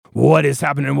What is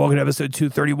happening? Welcome to episode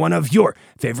 231 of your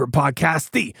favorite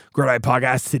podcast, the Grow Diet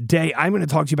Podcast. Today, I'm going to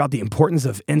talk to you about the importance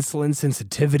of insulin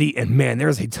sensitivity. And man,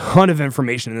 there's a ton of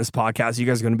information in this podcast you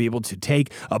guys are going to be able to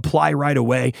take, apply right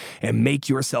away, and make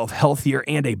yourself healthier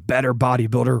and a better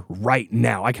bodybuilder right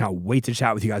now. I cannot wait to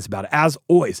chat with you guys about it. As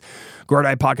always, Grow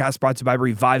Diet Podcast brought to you by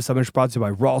Revive Supplements, brought to you by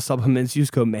Raw Supplements. Use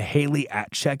code Mahaley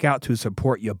at checkout to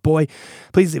support your boy.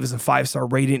 Please leave us a 5-star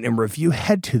rating and review.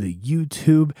 Head to the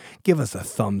YouTube. Give us a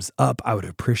thumbs up. I would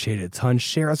appreciate it a ton.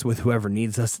 Share us with whoever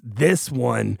needs us. This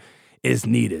one is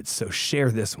needed, so share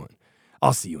this one.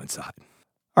 I'll see you inside.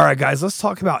 All right, guys, let's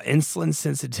talk about insulin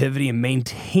sensitivity and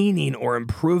maintaining or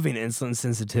improving insulin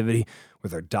sensitivity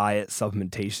with our diet,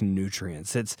 supplementation,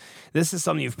 nutrients. This is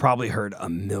something you've probably heard a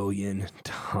million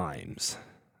times.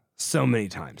 So many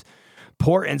times.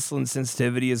 Poor insulin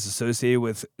sensitivity is associated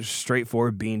with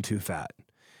straightforward being too fat.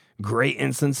 Great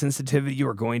insulin sensitivity you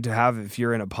are going to have if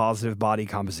you're in a positive body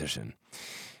composition.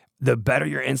 The better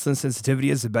your insulin sensitivity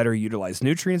is, the better you utilize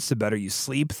nutrients, the better you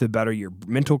sleep, the better your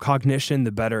mental cognition,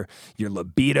 the better your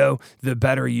libido, the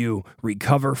better you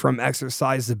recover from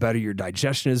exercise, the better your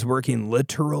digestion is working.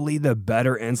 Literally, the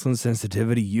better insulin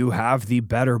sensitivity you have, the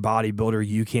better bodybuilder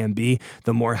you can be,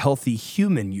 the more healthy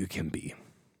human you can be.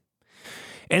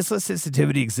 Insulin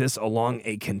sensitivity exists along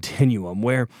a continuum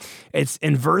where it's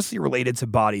inversely related to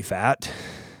body fat,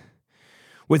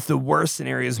 with the worst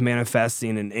scenarios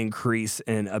manifesting an increase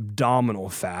in abdominal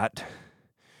fat.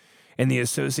 And the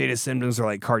associated symptoms are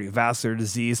like cardiovascular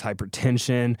disease,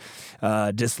 hypertension,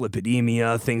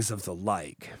 dyslipidemia, things of the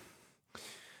like.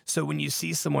 So when you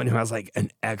see someone who has like an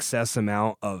excess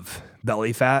amount of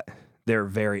belly fat, they're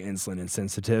very insulin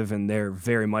insensitive, and they're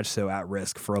very much so at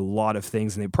risk for a lot of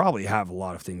things, and they probably have a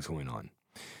lot of things going on.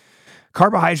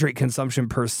 Carbohydrate consumption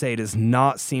per se does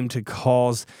not seem to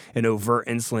cause an overt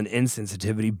insulin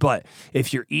insensitivity, but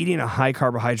if you're eating a high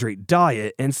carbohydrate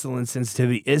diet, insulin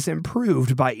sensitivity is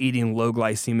improved by eating low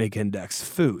glycemic index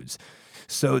foods.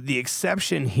 So the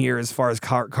exception here as far as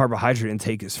carbohydrate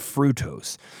intake is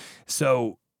fructose.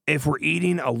 So if we're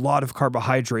eating a lot of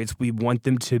carbohydrates, we want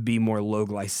them to be more low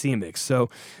glycemic. So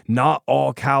not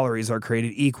all calories are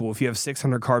created equal. If you have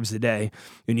 600 carbs a day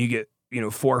and you get,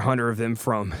 400 of them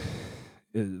from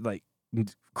like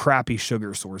crappy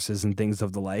sugar sources and things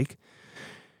of the like,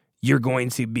 you're going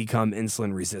to become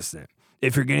insulin resistant.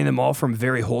 If you're getting them all from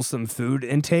very wholesome food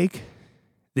intake,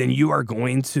 then you are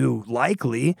going to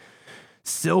likely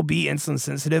still be insulin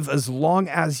sensitive as long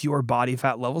as your body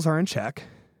fat levels are in check.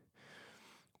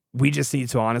 We just need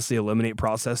to honestly eliminate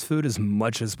processed food as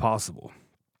much as possible.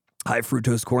 High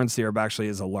fructose corn syrup actually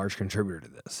is a large contributor to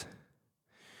this.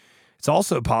 It's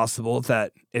also possible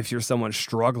that if you're someone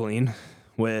struggling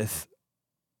with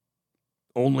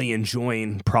only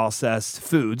enjoying processed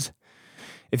foods,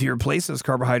 if you replace those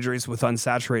carbohydrates with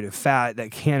unsaturated fat,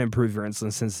 that can improve your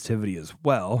insulin sensitivity as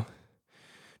well.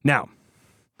 Now,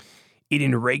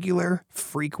 eating regular,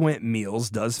 frequent meals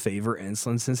does favor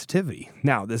insulin sensitivity.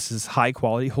 Now, this is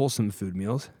high-quality, wholesome food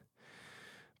meals,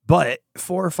 but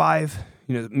 4 or 5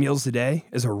 meals a day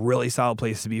is a really solid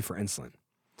place to be for insulin.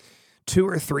 2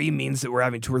 or 3 means that we're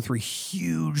having 2 or 3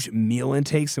 huge meal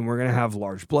intakes, and we're going to have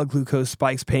large blood glucose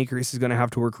spikes. Pancreas is going to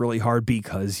have to work really hard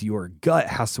because your gut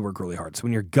has to work really hard. So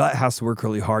when your gut has to work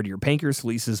really hard, your pancreas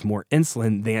releases more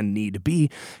insulin than need be,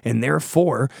 and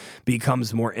therefore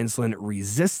becomes more insulin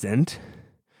resistant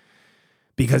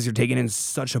because you're taking in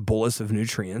such a bolus of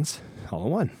nutrients all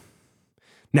in one.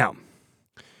 Now,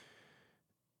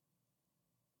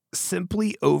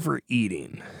 simply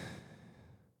overeating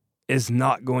is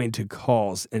not going to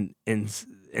cause an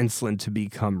insulin to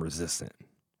become resistant.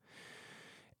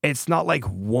 It's not like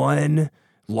one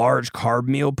large carb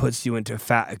meal puts you into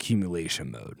fat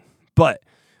accumulation mode. But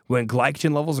when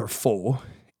glycogen levels are full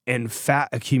and fat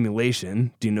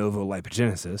accumulation, de novo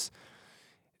lipogenesis,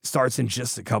 starts in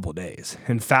just a couple days,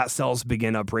 and fat cells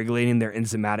begin upregulating their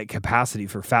enzymatic capacity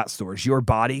for fat storage, your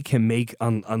body can make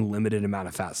an unlimited amount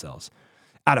of fat cells.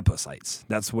 Adipocytes,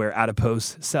 that's where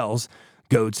adipose cells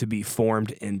go to be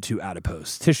formed into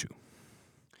adipose tissue.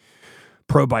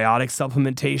 Probiotic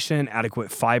supplementation,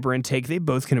 adequate fiber intake, they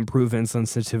both can improve insulin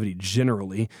sensitivity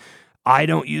generally. I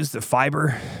don't use the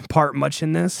fiber part much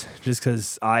in this just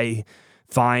because I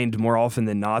find more often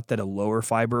than not that a lower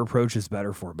fiber approach is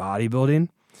better for bodybuilding.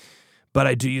 But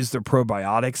I do use the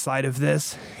probiotic side of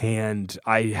this, and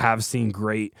I have seen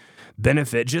great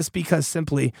benefit just because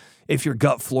simply if your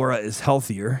gut flora is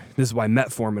healthier, this is why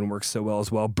metformin works so well as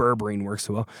well, berberine works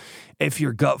so well. If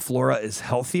your gut flora is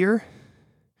healthier,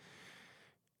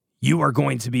 you are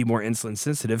going to be more insulin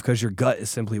sensitive because your gut is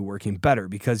simply working better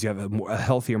because you have a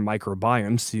healthier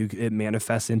microbiome, so it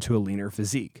manifests into a leaner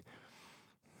physique.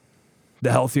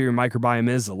 The healthier your microbiome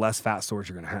is, the less fat storage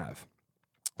you're going to have.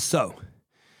 So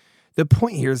the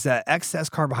point here is that excess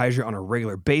carbohydrate on a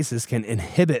regular basis can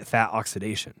inhibit fat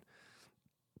oxidation,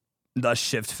 thus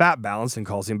shift fat balance and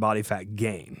causing body fat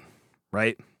gain,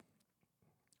 right?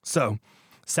 So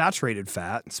saturated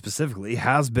fat specifically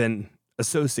has been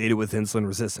associated with insulin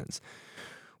resistance.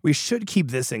 We should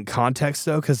keep this in context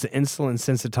though, because the insulin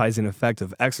sensitizing effect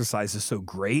of exercise is so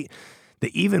great that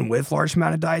even with large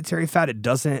amount of dietary fat, it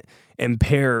doesn't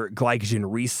impair glycogen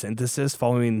resynthesis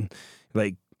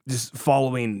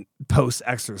following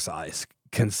post-exercise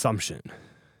consumption.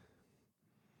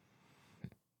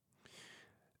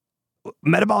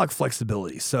 Metabolic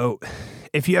flexibility. So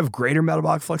if you have greater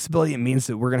metabolic flexibility, it means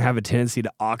that we're going to have a tendency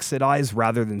to oxidize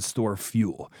rather than store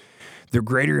fuel. The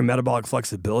greater your metabolic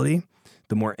flexibility,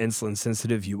 the more insulin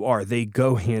sensitive you are. They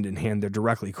go hand in hand. They're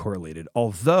directly correlated.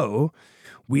 Although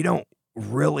we don't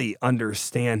really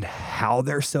understand how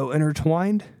they're so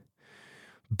intertwined,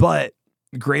 but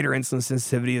greater insulin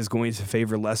sensitivity is going to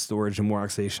favor less storage and more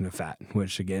oxidation of fat,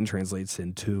 which again translates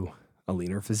into a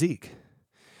leaner physique.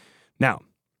 Now,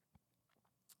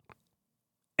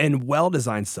 in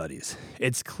well-designed studies,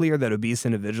 it's clear that obese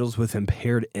individuals with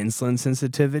impaired insulin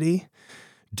sensitivity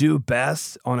do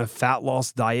best on a fat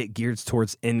loss diet geared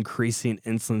towards increasing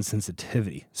insulin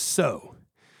sensitivity. So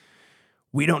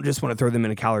we don't just want to throw them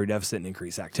in a calorie deficit and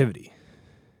increase activity.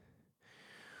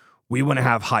 We want to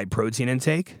have high protein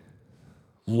intake,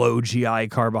 low GI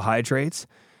carbohydrates,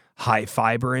 high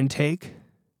fiber intake,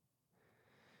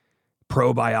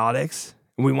 probiotics,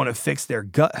 and we want to fix their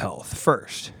gut health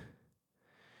first.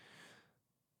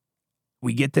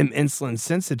 We get them insulin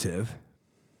sensitive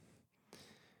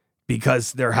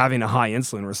because they're having a high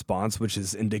insulin response, which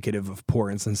is indicative of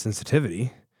poor insulin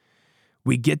sensitivity.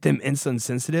 We get them insulin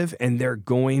sensitive and they're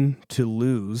going to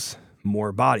lose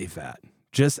more body fat,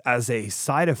 just as a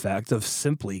side effect of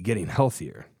simply getting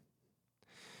healthier.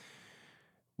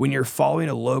 When you're following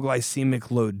a low glycemic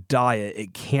load diet,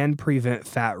 it can prevent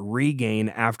fat regain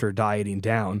after dieting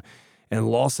down, and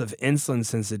loss of insulin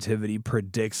sensitivity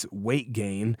predicts weight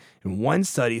gain. And one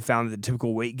study found that the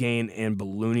typical weight gain and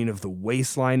ballooning of the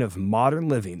waistline of modern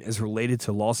living is related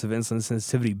to loss of insulin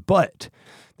sensitivity, but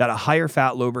that a higher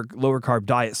fat, lower carb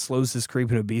diet slows this creep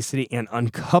in obesity and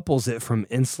uncouples it from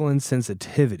insulin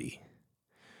sensitivity.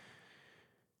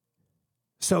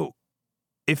 So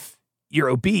if you're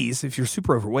obese, if you're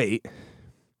super overweight,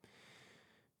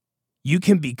 you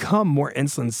can become more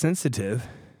insulin sensitive,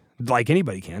 like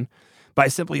anybody can, by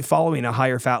simply following a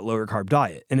higher fat, lower carb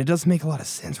diet. And it doesn't make a lot of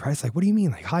sense, right? It's like, what do you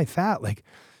mean, like high fat? Like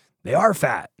they are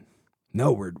fat.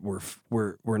 No,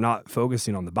 we're not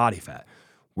focusing on the body fat.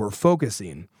 We're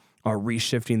focusing on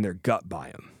reshifting their gut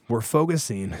biome. We're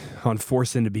focusing on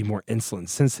forcing them to be more insulin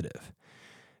sensitive.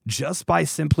 Just by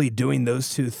simply doing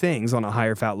those two things on a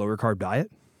higher fat, lower carb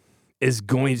diet is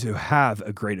going to have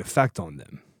a great effect on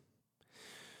them.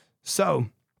 So,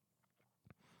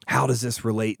 how does this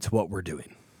relate to what we're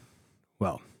doing?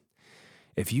 Well,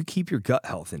 if you keep your gut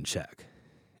health in check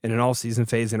in an all-season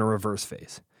phase and a reverse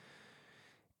phase,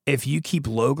 if you keep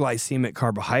low glycemic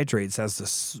carbohydrates as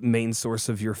the main source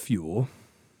of your fuel,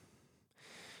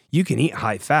 you can eat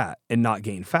high fat and not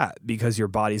gain fat because your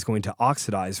body's going to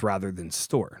oxidize rather than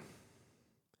store.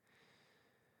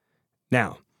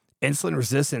 Now, insulin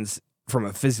resistance from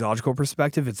a physiological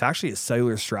perspective, it's actually a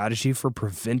cellular strategy for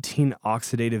preventing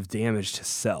oxidative damage to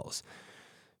cells.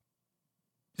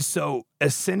 So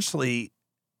essentially,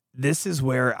 this is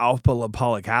where alpha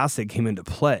lipoic acid came into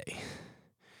play,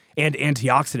 and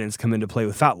antioxidants come into play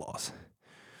with fat loss.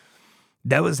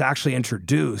 That was actually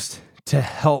introduced to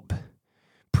help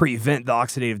prevent the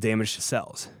oxidative damage to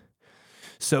cells.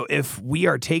 So if we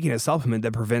are taking a supplement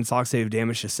that prevents oxidative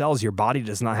damage to cells, your body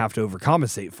does not have to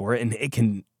overcompensate for it, and it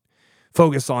can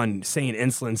focus on staying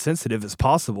insulin sensitive as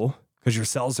possible because your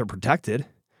cells are protected.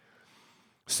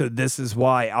 So this is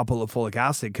why alpha lipoic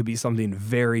acid could be something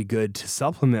very good to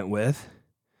supplement with,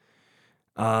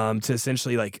 to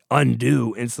essentially like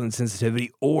undo insulin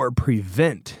sensitivity or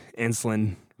prevent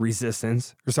insulin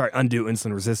resistance, undo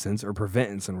insulin resistance or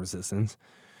prevent insulin resistance.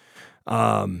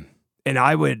 And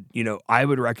I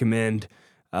would recommend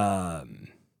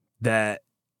that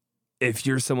if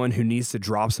you're someone who needs to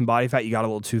drop some body fat, you got a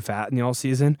little too fat in the all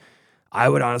season, I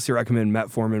would honestly recommend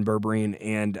metformin, berberine,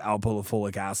 and alpha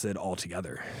lipoic acid all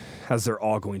together, as they're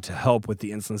all going to help with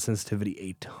the insulin sensitivity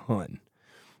a ton.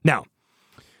 Now,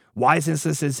 why does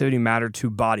insulin sensitivity matter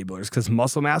to bodybuilders? Because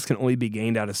muscle mass can only be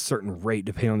gained at a certain rate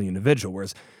depending on the individual,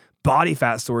 whereas body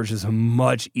fat storage is a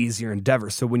much easier endeavor.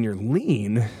 So when you're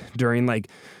lean during like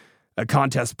a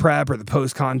contest prep or the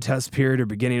post-contest period or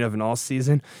beginning of an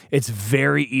all-season, it's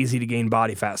very easy to gain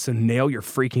body fat. So nail your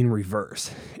freaking reverse.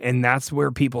 And that's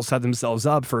where people set themselves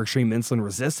up for extreme insulin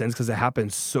resistance because it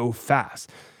happens so fast.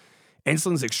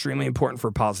 Insulin is extremely important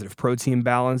for positive protein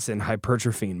balance and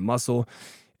hypertrophy in muscle,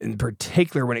 in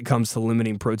particular when it comes to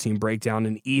limiting protein breakdown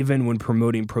and even when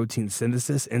promoting protein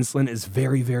synthesis. Insulin is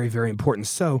very, very, very important.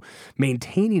 So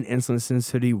maintaining insulin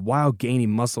sensitivity while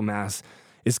gaining muscle mass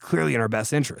is clearly in our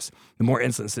best interest. The more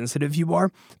insulin sensitive you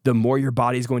are, the more your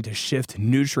body is going to shift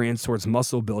nutrients towards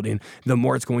muscle building, the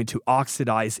more it's going to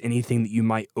oxidize anything that you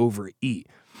might overeat.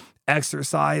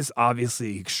 Exercise,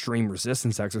 obviously extreme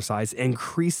resistance exercise,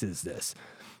 increases this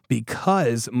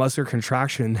because muscular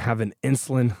contraction have an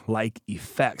insulin-like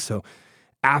effect. So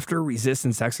after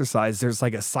resistance exercise, there's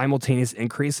like a simultaneous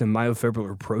increase in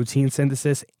myofibrillar protein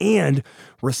synthesis and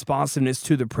responsiveness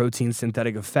to the protein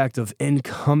synthetic effect of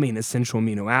incoming essential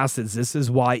amino acids. This is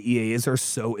why EAAs are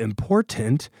so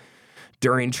important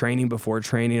during training, before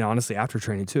training, honestly, after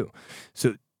training too.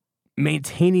 So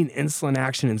maintaining insulin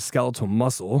action in skeletal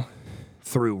muscle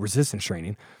through resistance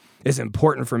training is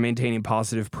important for maintaining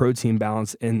positive protein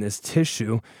balance in this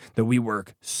tissue that we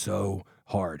work so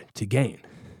hard to gain.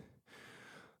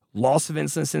 Loss of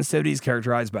insulin sensitivity is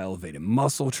characterized by elevated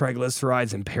muscle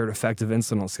triglycerides, impaired effective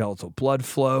insulin on skeletal blood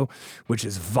flow, which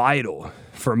is vital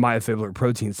for myofibrillar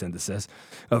protein synthesis,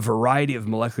 a variety of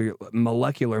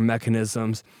molecular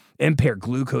mechanisms, impaired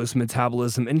glucose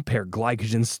metabolism, impaired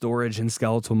glycogen storage in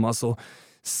skeletal muscle.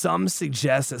 Some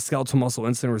suggest that skeletal muscle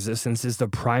insulin resistance is the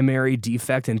primary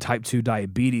defect in type 2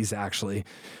 diabetes, actually.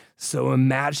 So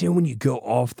imagine when you go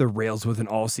off the rails with an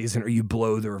all-season or you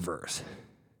blow the reverse.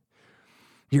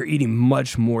 You're eating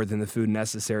much more than the food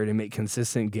necessary to make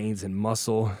consistent gains in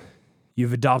muscle.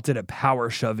 You've adopted a power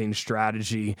shoving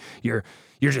strategy. You're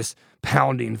just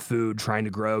pounding food, trying to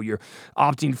grow. You're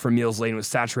opting for meals laden with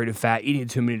saturated fat, eating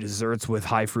too many desserts with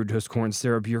high fructose corn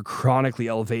syrup. You're chronically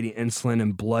elevating insulin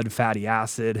and blood fatty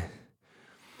acid.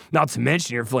 Not to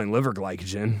mention you're filling liver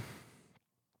glycogen.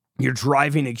 You're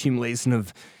driving accumulation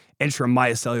of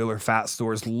intramyocellular fat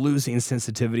stores, losing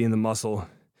sensitivity in the muscle.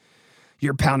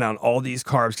 You're pounding on all these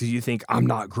carbs because you think I'm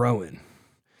not growing,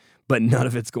 but none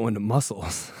of it's going to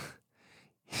muscles.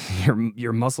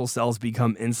 Your muscle cells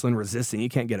become insulin resistant. You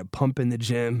can't get a pump in the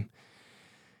gym.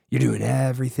 You're doing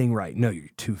everything right. No, you're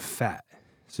too fat.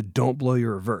 So don't blow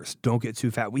your reverse. Don't get too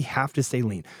fat. We have to stay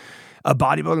lean. A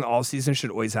bodybuilding all season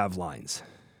should always have lines.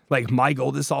 Like my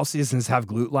goal this all season is to have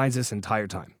glute lines this entire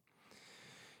time.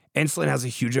 Insulin has a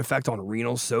huge effect on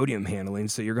renal sodium handling,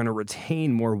 so you're going to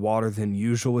retain more water than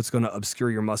usual. It's going to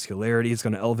obscure your muscularity. It's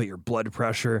going to elevate your blood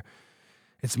pressure.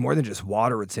 It's more than just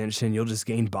water retention. You'll just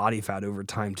gain body fat over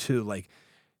time too. Like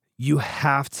you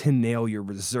have to nail your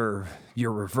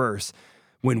reverse.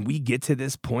 When we get to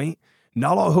this point,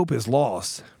 not all hope is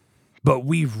lost, but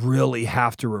we really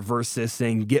have to reverse this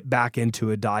thing, get back into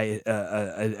a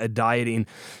dieting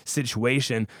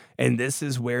situation. And this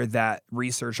is where that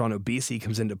research on obesity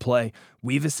comes into play.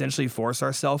 We've essentially forced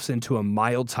ourselves into a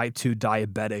mild type 2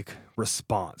 diabetic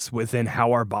response within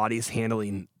how our body's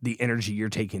handling the energy you're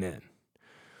taking in.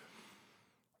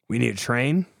 We need to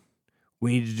train,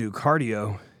 we need to do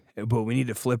cardio, but we need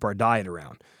to flip our diet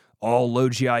around. All low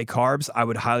GI carbs, I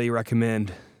would highly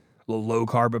recommend a low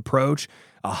carb approach,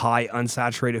 a high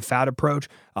unsaturated fat approach,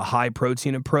 a high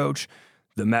protein approach,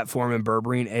 the metformin,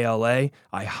 berberine, ALA,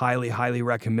 I highly, highly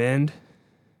recommend.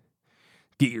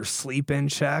 Get your sleep in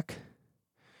check.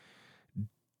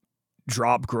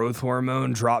 Drop growth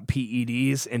hormone, drop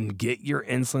PEDs, and get your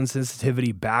insulin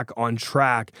sensitivity back on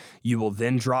track. You will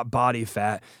then drop body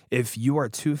fat. If you are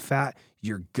too fat,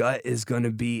 your gut is going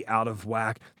to be out of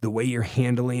whack. The way you're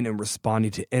handling and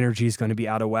responding to energy is going to be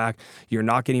out of whack. You're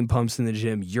not getting pumps in the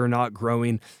gym. You're not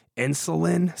growing.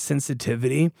 Insulin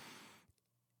sensitivity,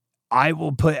 I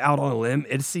will put out on a limb,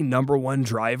 it's the number one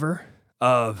driver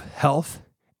of health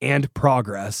and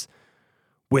progress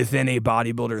within a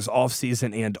bodybuilder's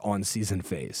off-season and on-season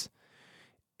phase.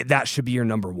 That should be your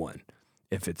number one.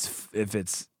 If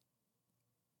it's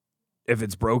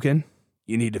broken,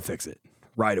 you need to fix it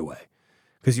right away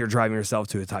because you're driving yourself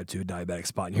to a type 2 diabetic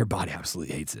spot and your body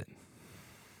absolutely hates it.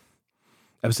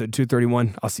 Episode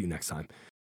 231. I'll see you next time.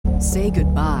 Say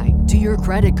goodbye to your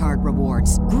credit card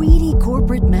rewards. Greedy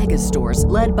corporate mega stores,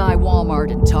 led by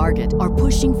Walmart and Target, are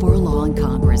pushing for a law in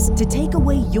Congress to take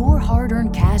away your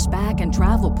hard-earned cash back and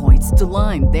travel points to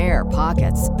line their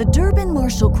pockets. The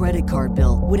Durbin-Marshall credit card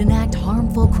bill would enact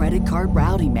harmful credit card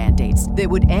routing mandates that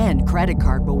would end credit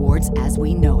card rewards as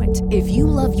we know it. If you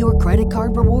love your credit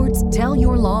card rewards, tell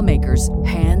your lawmakers,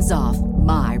 hands off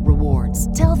my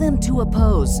rewards. Tell them to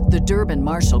oppose the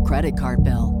Durbin-Marshall credit card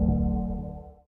bill.